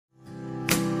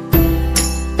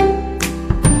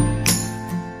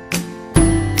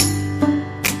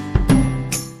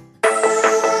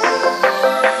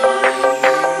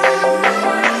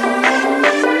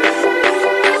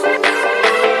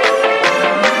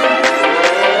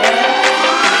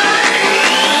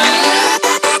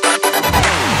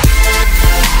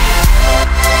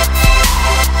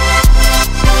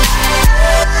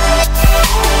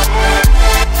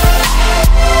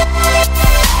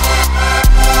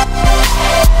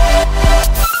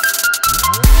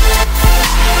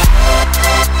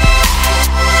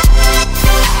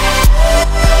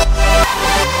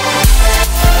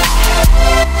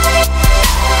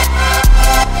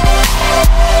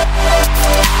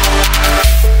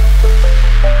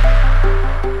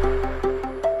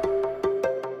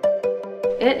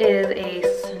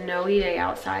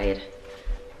outside.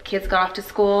 Kids got off to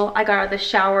school. I got out of the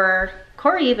shower.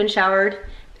 Corey even showered,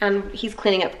 and he's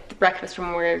cleaning up the breakfast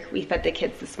from where we fed the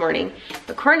kids this morning.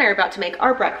 But Corey and I are about to make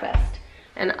our breakfast,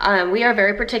 and we are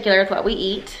very particular with what we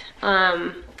eat.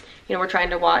 You know, we're trying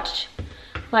to watch,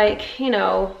 like, you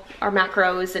know, our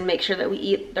macros and make sure that we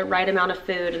eat the right amount of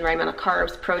food and the right amount of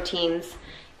carbs, proteins,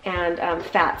 and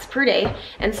fats per day.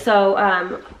 And so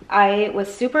I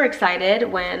was super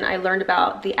excited when I learned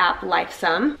about the app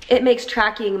LifeSum. It makes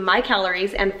tracking my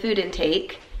calories and food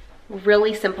intake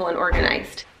really simple and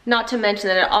organized. Not to mention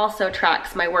that it also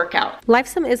tracks my workout.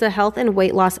 LifeSum is a health and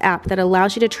weight loss app that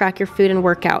allows you to track your food and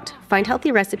workout, find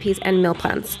healthy recipes and meal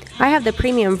plans. I have the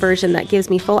premium version that gives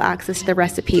me full access to the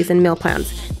recipes and meal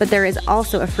plans, but there is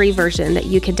also a free version that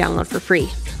you can download for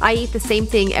free. I eat the same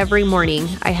thing every morning.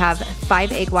 I have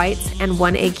 5 egg whites and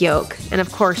 1 egg yolk, and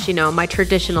of course, you know, my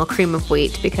traditional cream of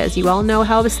wheat, because you all know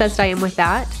how obsessed I am with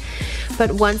that.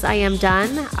 But once I am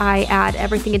done, I add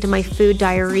everything into my food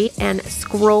diary and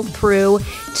scroll through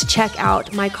to check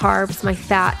out my carbs, my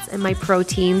fats, and my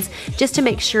proteins, just to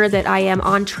make sure that I am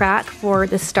on track for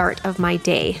the start of my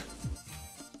day.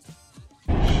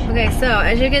 Okay, so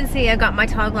as you can see, I've got my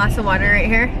tall glass of water right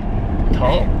here.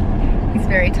 Tall? He's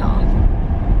very tall.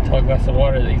 Tall glass of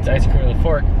water that eats ice cream with a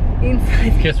fork.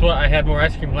 Guess what? I had more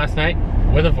ice cream last night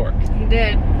with a fork. You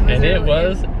did. It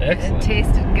was excellent. It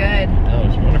tasted good. That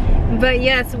was wonderful. But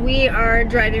yes, we are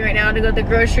driving right now to go to the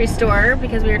grocery store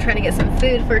because we were trying to get some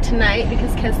food for tonight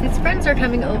because Kesley's friends are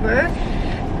coming over.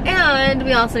 And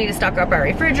we also need to stock up our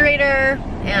refrigerator.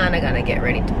 And I gotta get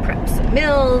ready to prep some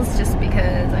meals just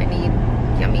because I need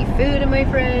yummy food in my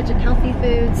fridge and healthy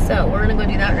food. So we're gonna go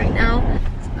do that right now.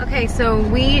 Okay, so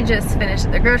we just finished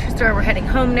at the grocery store. We're heading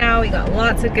home now. We got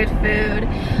lots of good food.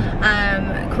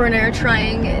 Corey and I are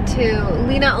trying to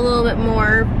lean out a little bit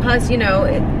more. Plus, you know,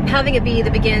 having it be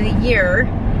the beginning of the year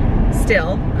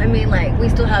still. I mean, like, we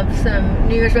still have some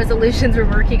New Year's resolutions we're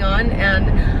working on,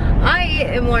 and I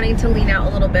am wanting to lean out a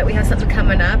little bit. We have something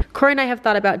coming up. Corey and I have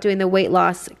thought about doing the weight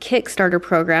loss Kickstarter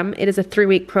program. It is a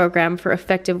 3-week program for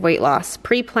effective weight loss.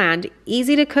 Pre-planned,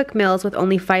 easy to cook meals with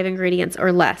only 5 ingredients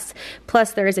or less.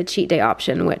 Plus there is a cheat day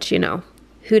option, which, you know,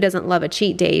 who doesn't love a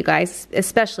cheat day, you guys?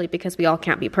 Especially because we all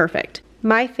can't be perfect.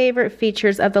 My favorite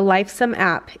features of the LifeSum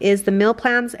app is the meal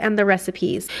plans and the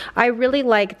recipes. I really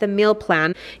like the meal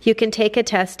plan. You can take a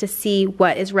test to see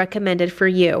what is recommended for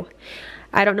you.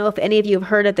 I don't know if any of you have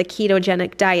heard of the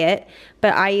ketogenic diet,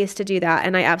 but I used to do that,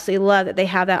 and I absolutely love that they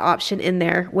have that option in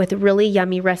there with really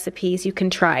yummy recipes you can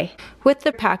try. With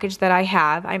the package that I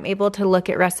have, I'm able to look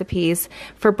at recipes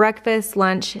for breakfast,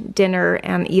 lunch, dinner,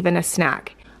 and even a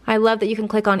snack. I love that you can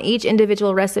click on each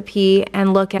individual recipe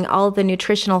and look at all the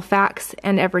nutritional facts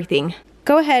and everything.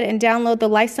 Go ahead and download the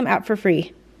LifeSum app for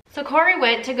free. So Corey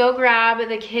went to go grab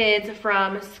the kids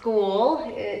from school.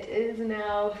 It is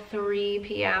now 3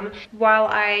 p.m. While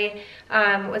I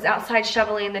was outside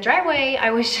shoveling the driveway, I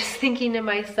was just thinking to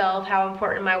myself how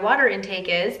important my water intake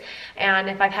is and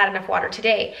if I've had enough water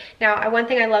today. Now, one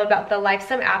thing I love about the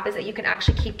LifeSum app is that you can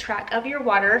actually keep track of your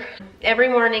water. Every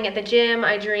morning at the gym,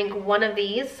 I drink 1 of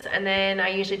these, and then I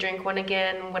usually drink 1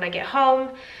 again when I get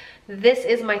home. This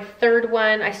is my 3rd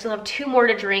one. I still have 2 more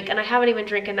to drink, and I haven't even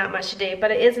drinking that much today,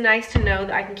 but it is nice to know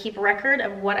that I can keep record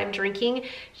of what I'm drinking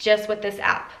just with this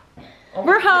app.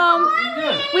 We're home.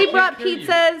 We brought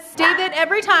pizzas. David,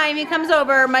 every time he comes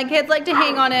over, my kids like to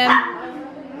hang on him.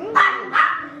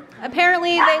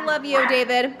 Apparently they love you,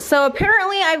 David. So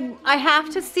apparently I have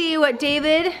to see what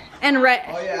David and Rhett.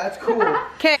 Oh yeah, that's cool.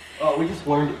 Okay. Oh, we just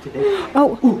learned it today.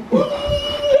 Oh.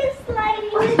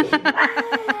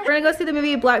 We're gonna go see the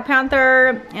movie Black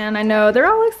Panther, and I know they're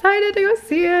all excited to go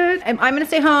see it. I'm gonna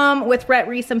stay home with Rhett,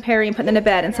 Reese, and Perri and put them to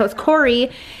bed. And so it's Corey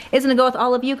is gonna go with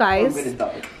all of you guys.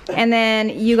 And then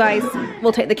you guys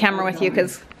will take the camera with you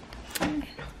because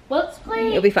let's play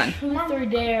it'll be fun. Truth or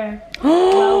Dare. That's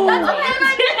a bad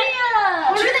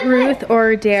idea! Truth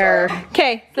or Dare.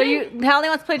 Okay, so Hallie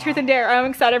wants to play Truth and Dare. I'm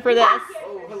excited for this.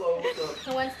 Oh, hello, what's up?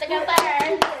 Who wants to go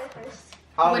first?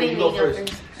 Holly, you go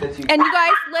first. And you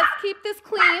guys, let's keep this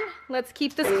clean. Let's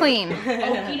keep this clean.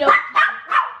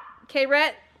 Okay,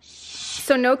 Rhett.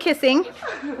 So no kissing.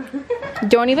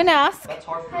 Don't even ask. Has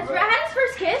Rhett had his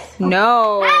first kiss?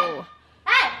 No.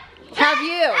 Hey! Have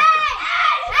you?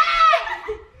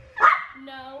 Hey!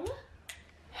 No.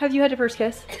 Have you had your first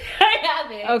kiss? I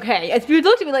haven't. Okay. If you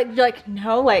looked at me like, you're like,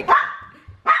 no, like. No,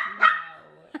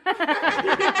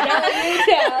 you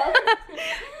tell.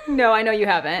 No, I know you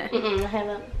haven't. I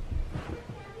haven't.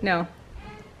 No.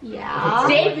 Yeah.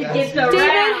 David gets around. David,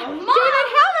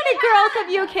 how many girls have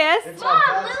you kissed? Mom,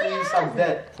 I'm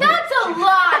dead. that's a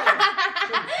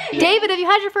lie. David, have you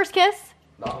had your first kiss?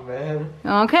 Nah, man.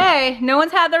 Okay, no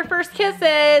one's had their first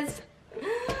kisses.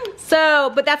 So,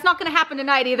 but that's not gonna happen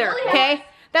tonight either, okay?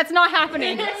 That's not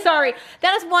happening. Sorry.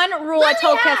 That is one rule I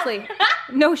told Kesley.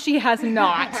 No, she has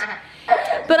not.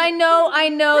 But I know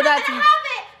that's... I have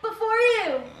it before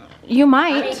you. You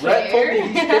might. Rhett told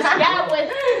me.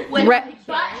 Yeah, with Rhett.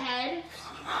 butthead.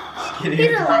 He's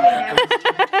a liar.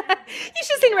 You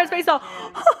should have seen Rhett's face all...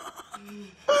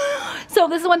 So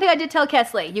this is one thing I did tell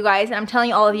Kesley, you guys, and I'm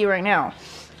telling all of you right now.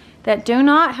 That do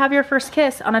not have your first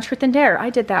kiss on a truth and dare. I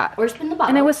did that. Or spin the bottle.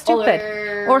 And it was stupid.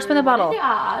 Or spin the bottle.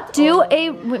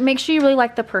 Make sure you really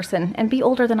like the person and be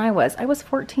older than I was. I was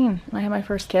 14 when I had my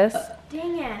first kiss.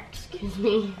 Dang it. Excuse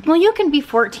me. Well, you can be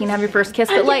 14 and have your first kiss,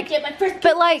 but like, just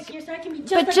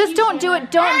don't do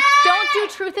it. Don't do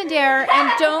truth and dare,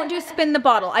 and don't do spin the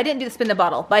bottle. I didn't do the spin the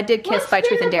bottle, but I did kiss by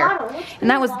truth and dare,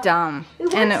 and that was dumb.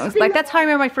 And it was like, that's how I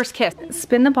remember my first kiss.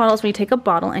 Spin the bottle is when you take a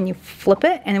bottle and you flip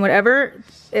it, and whatever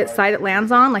side it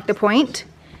lands on, like the point,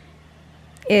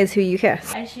 is who you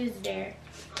kiss. I choose dare.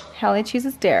 Hallie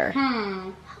chooses dare.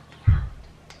 Oh,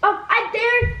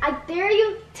 I dare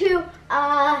you to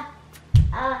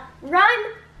run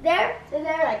there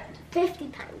like 50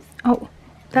 times. Oh,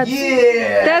 that's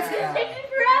Yeah. It's taking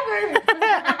forever.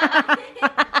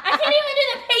 I can't even do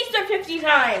the pacer 50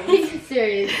 times.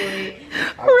 Seriously.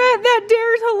 Rhett, that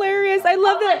dare is hilarious. I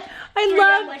love that.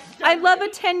 I love a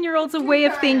 10-year-old's way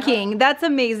of thinking. That's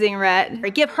amazing,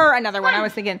 Rhett. Give her another one. I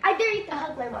was thinking. I dare you to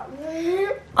hug my mom.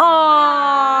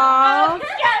 Aww.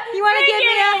 You want to give me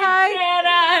a hug?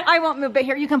 I won't move, but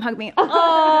here, you come hug me.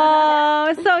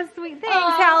 Oh, so sweet. Thanks,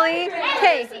 Hallie.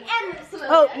 Okay.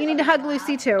 Oh, you need to hug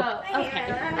Lucy too. Okay.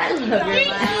 I love her.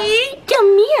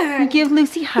 Come here. Give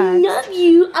Lucy hugs. Love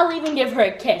you. I'll even give her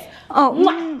a kiss. Oh,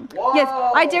 yes.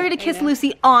 I dare you to kiss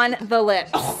Lucy on the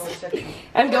lips.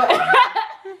 I'm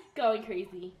going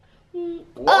crazy. Oh,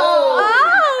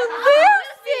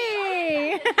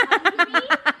 Lucy!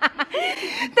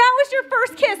 That was your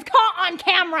first kiss caught on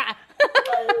camera.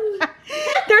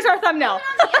 There's our thumbnail.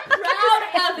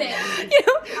 Proud of it. You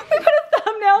know, we put a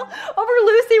thumbnail over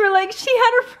Lucy. We're like, she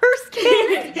had her first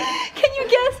kiss. Can you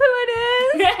guess who it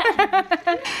is?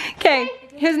 Okay,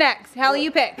 who's next? Hallie,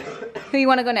 you pick. Who you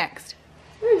want to go next?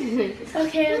 Okay,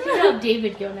 let's have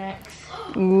David go next.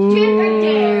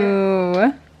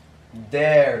 Ooh.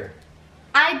 Dare.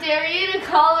 I dare you to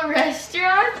call a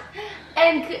restaurant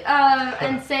and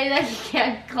say that you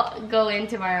can't go in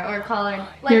tomorrow, or call in.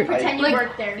 Like, pretend you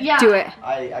work there. Yeah. Do it.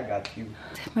 I got you.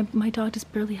 My dog just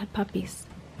barely had puppies.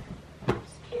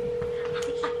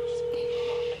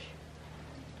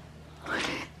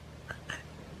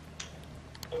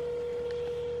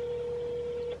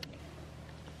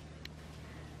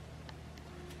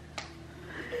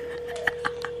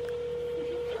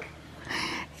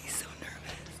 He's so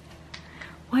nervous.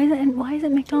 Why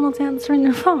isn't McDonald's answering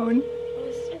their phone?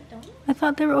 I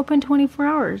thought they were open 24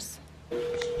 hours.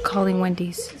 Calling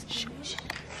Wendy's. Shh, shh.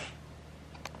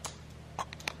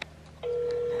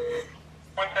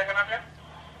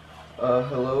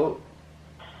 Hello?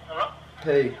 Hello?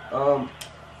 Hey,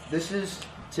 this is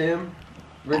Tim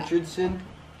Richardson.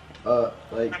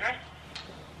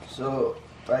 So,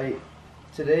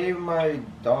 today my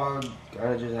dog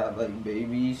kind of just had, like,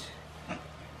 babies.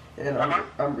 And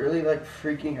I'm really, like,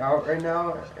 freaking out right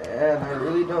now, and I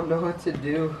really don't know what to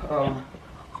do.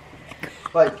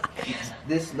 Like,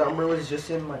 this number was just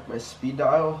in, like, my speed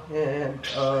dial, and,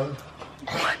 I'm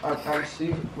like,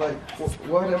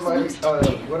 what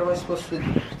am I supposed to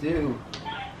do?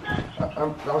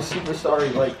 I'm super sorry,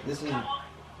 like, this is...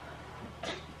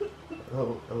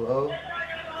 Oh, hello?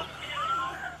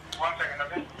 1 second,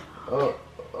 okay? Oh.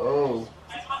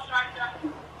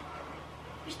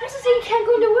 You're supposed to say you can't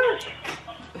go into work.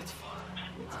 It's fine.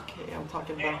 It's okay. I'm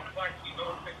talking about...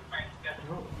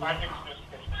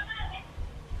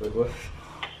 Wait, what?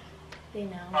 They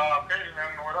know.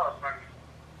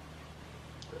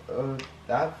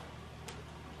 That...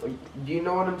 Do you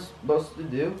know what I'm supposed to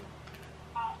do?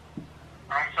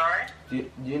 I'm sorry? Do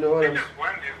you know what I'm... This is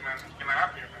Wendy's, man. Can I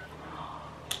help you, man?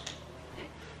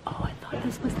 Oh, I thought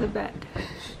this was the vet.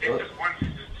 This is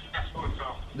Wendy's. That's food, so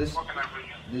what can I bring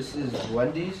you? This is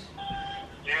Wendy's?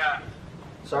 Yeah.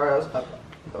 Sorry,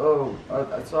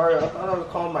 sorry, I thought I was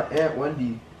calling my Aunt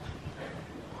Wendy.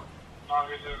 Oh,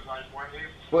 this is like Wendy's?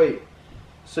 Wait,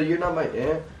 so you're not my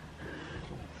aunt?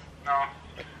 No.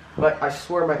 Like, I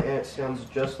swear my aunt sounds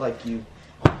just like you.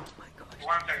 1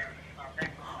 second,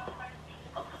 okay?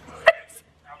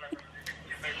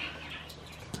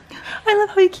 I love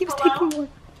how he keeps taking more.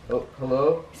 Oh,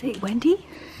 hello? Say, Wendy?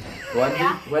 Wendy?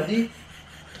 Yeah. Wendy?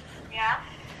 Yeah?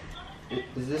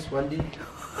 Is this Wendy? This is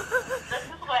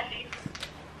Wendy.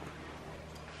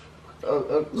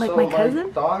 Like so my cousin?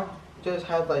 My dog just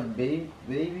had like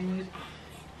babies,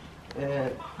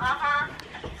 and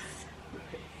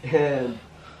and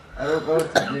I don't know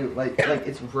what to do. Like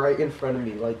it's right in front of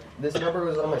me. Like this number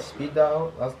was on my speed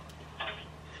dial. I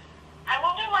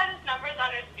wonder why this number is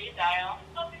on your speed dial.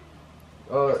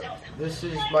 This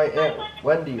is my Aunt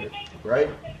Wendy, right?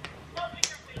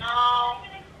 No.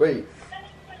 Wait.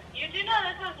 You do know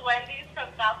this is Wendy's from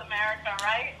South America,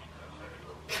 right?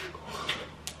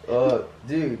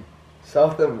 Dude,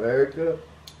 South America?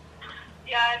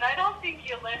 Yeah, and I don't think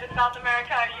you live in South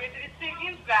America. Are you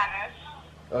speaking Spanish?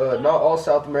 Not all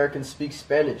South Americans speak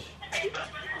Spanish.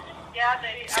 Yeah,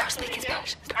 they actually do.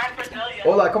 I'm Brazilian.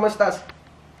 Hola, ¿cómo estás?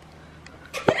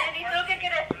 ¿Y tú qué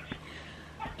quieres?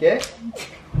 ¿Qué?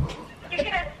 ¿Qué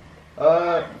quieres?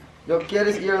 ¿No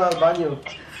quieres ir al baño?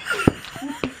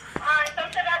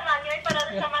 Entonces al baño y para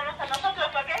llamarnos a nosotros,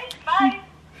 ¿ok? Bye.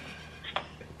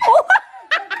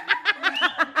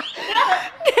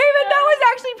 David, that was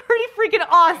actually pretty freaking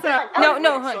awesome.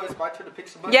 No, So it's my turn to pick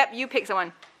someone? Yep, you pick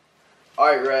someone.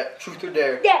 Alright, Rhett, truth or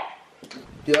dare? Yeah. Do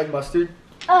you like mustard?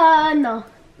 No.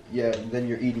 Yeah, then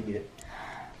you're eating it.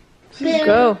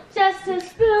 Go. Just a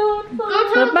spoonful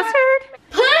of Mustard.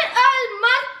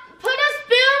 Put a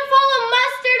spoonful of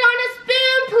mustard on a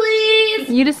spoon, please.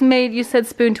 You said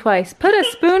spoon twice. Put a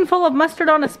spoonful of mustard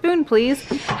on a spoon, please.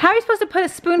 How are you supposed to put a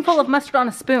spoonful of mustard on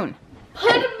a spoon?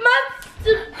 Put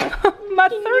mustard.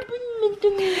 Mustard?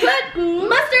 Put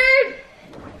mustard.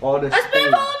 On A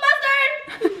spoonful of mustard.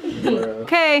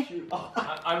 Okay.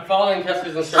 I'm following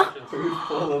Kesley's instructions.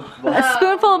 A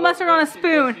spoonful of mustard on a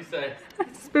spoon. What'd she say?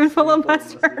 Spoonful of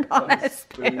mustard on a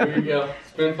spoon. There you go.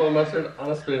 Spoonful of mustard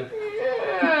on a spoon.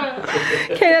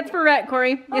 Okay, that's for Rhett,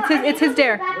 Corey. It's his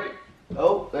dare.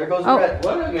 Oh, there goes Oh. Rhett.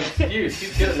 What an excuse.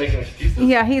 He's good at making excuses.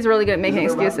 Yeah, he's really good at making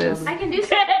excuses. I can do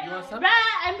that.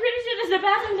 I'm pretty sure there's a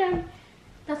bathroom down.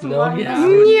 That's a lot. Yeah.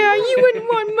 Yeah, you wouldn't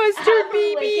want mustard,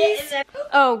 babies.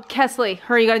 Oh, Kesley,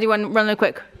 hurry, you gotta do one really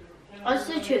quick. What's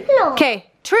the truth? Okay,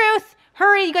 truth.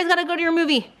 Hurry, you guys gotta go to your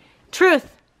movie.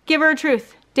 Truth. Give her a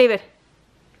truth. David.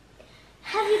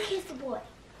 Have you kissed a boy?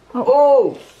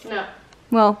 Oh! No.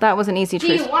 Well, that was an easy Do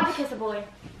you truth. want to kiss a boy?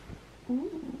 I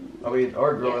mean,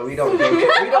 our girl, we don't judge. We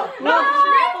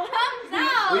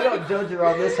don't judge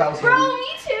around this household. Me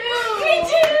too. Me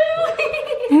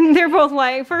too. They're both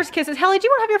like, first kisses. Hallie, do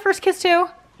you want to have your first kiss too?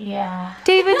 Yeah.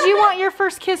 David, do you want your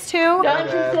first kiss too? I'm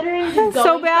considering just So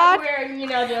going bad. somewhere and,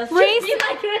 just Reese? be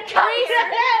like, Do you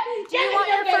want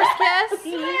your first kiss?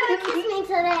 You kiss me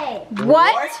today.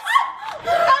 What? Oh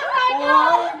my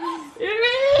god.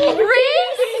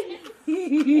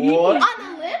 Reese? What? On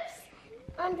the lips?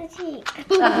 On the cheek.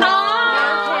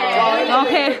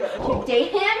 Okay. You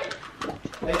date him?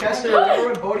 Hey, Kesley, remember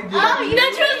when Bodie did that? The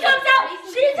truth comes out.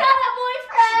 She's had a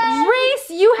boyfriend. Reese,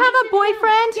 you have a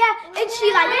boyfriend? Yeah, and she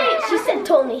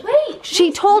told me. Wait.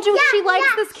 She told you she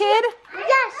likes this kid?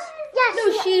 Yes.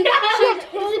 No, she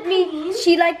told me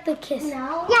she liked the kiss.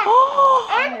 No. Yeah.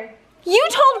 You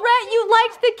told Rhett you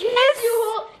liked the kiss?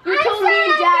 You told me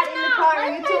and Dad in the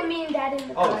car. You told me and Dad in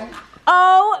the car.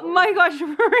 Oh my gosh,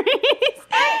 Reese.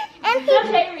 And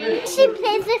she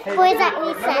plays with boys at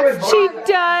recess. She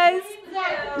does.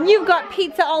 You've got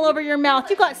pizza all over your mouth.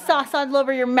 You've got sauce all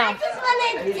over your mouth. I just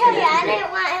wanted to tell you, I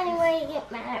didn't want anyone to get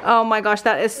mad. Oh my gosh,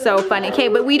 that is so funny. Okay,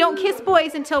 but we don't kiss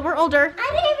boys until we're older. I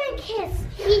didn't even kiss.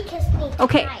 He kissed me.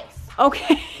 Okay. Twice.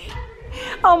 Okay.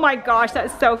 Oh my gosh,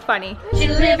 that's so funny. She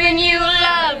living you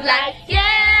love like,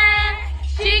 yeah.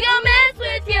 She gon' mess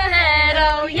with your head,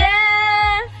 oh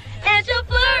yeah. And she'll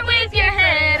flirt with your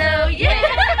head, oh yeah.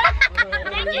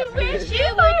 And you wish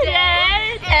you were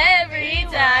dead. Every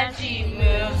time she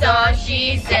moves on,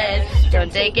 she says,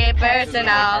 don't take it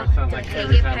personal. Sounds like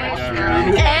every time I go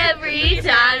around. Every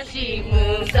time she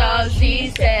moves on,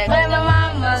 she says, when my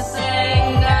mama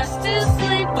sang us to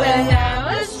sleep when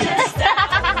I was just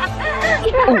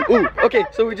Ooh, okay,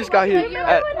 so we just got here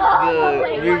at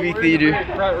the movie theater.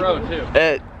 Front row too.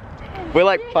 We're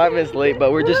like 5 minutes late,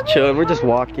 but we're just chilling. We're just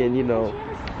walking, you know.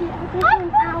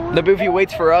 The movie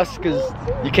waits for us because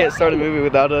you can't start a movie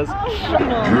without us.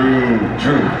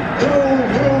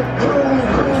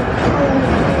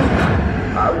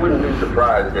 I wouldn't be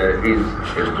surprised that he's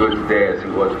as good today as he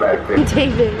was back then.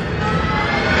 David.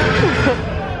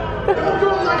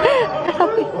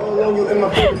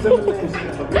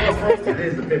 We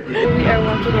are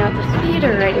walking out the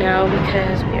theater right now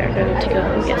because we are going to go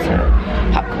and get some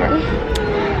popcorn.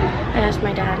 I asked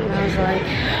my dad and I was like,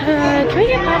 can we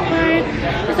get popcorn?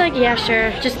 He's like, yeah,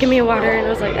 sure, just give me a water. And I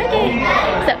was like, okay.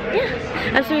 So,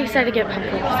 yeah, I'm so excited to get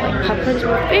popcorn because like, popcorn's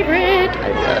my favorite. I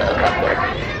love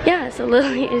popcorn. Yeah, so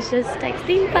Lily is just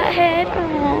texting Butthead.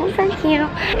 Oh, so cute.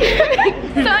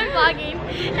 So I'm vlogging,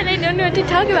 and I don't know what to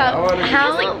talk about.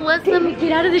 How was the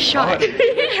get out of the shot?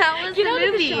 How was the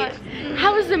movie?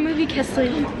 How was the movie,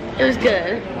 Kesley? It was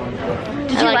good.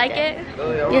 Did you like it?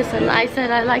 Yes, and I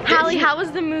said I liked it. Hallie, how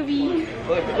was the movie?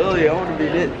 Look, Lily, I want to be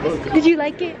lit. Look. Did you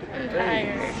like it? I'm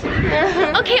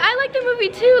tired. Okay, I like the movie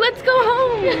too. Let's go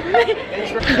home.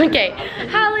 Okay,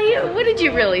 Hallie, what did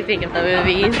you really think of the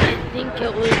movie? I think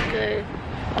it was good.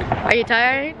 Are you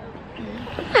tired?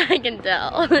 I can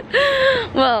tell.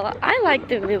 Well, I liked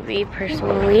the movie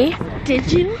personally.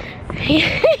 Did you?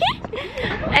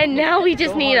 And now we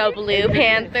just need a blue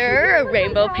panther, a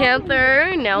rainbow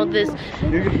panther, now this,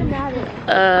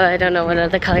 I don't know what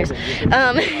other colors.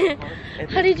 How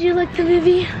did you like the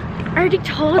movie? I already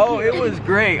told you. Oh, it was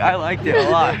great. I liked it a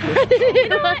lot. It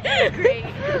was great.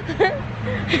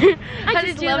 I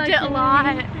just loved it a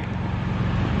lot.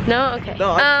 No? Okay.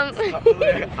 No,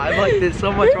 I liked it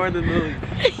so much more than the movie.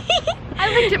 I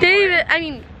liked it David, more. I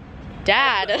mean,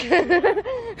 Dad.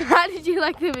 How did you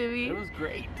like the movie? It was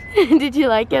great. Did you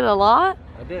like it a lot?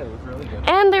 I did. It was really good.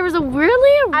 And there was a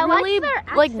really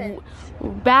like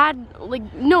bad, like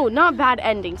no, not bad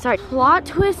ending. Sorry, plot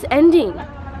twist ending.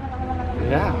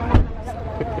 Yeah.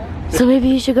 So maybe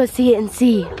you should go see it and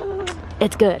see.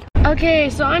 It's good. Okay,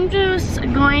 so I'm just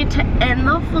going to end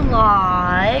the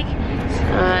vlog. So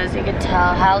as you can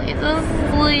tell, Hallie's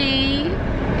asleep.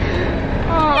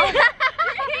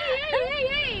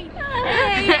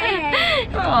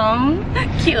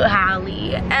 Cute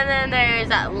Hallie. And then there's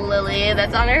that Lily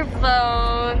that's on her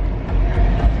phone.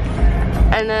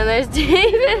 And then there's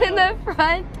David in the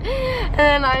front. And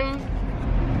then I'm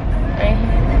right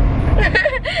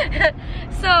here.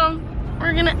 So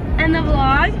we're gonna end the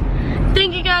vlog.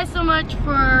 Thank you guys so much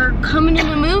for coming to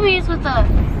the movies with us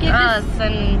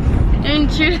and and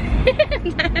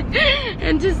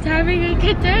just having a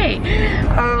good day.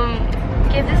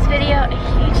 Give this video a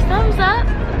huge thumbs up.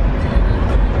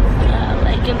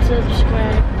 Like and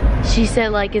subscribe. She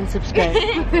said like and subscribe.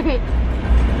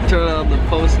 Turn on the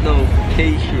post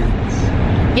notifications.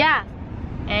 Yeah.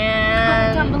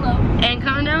 And comment down below. And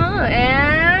comment down below.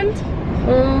 And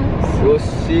we'll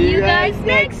see you guys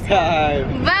next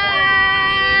time.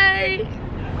 Bye.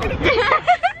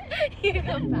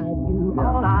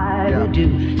 All I do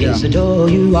is adore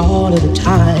you all of the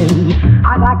time.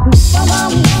 I like to.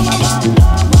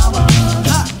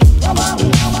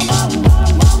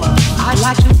 I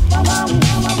like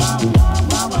to.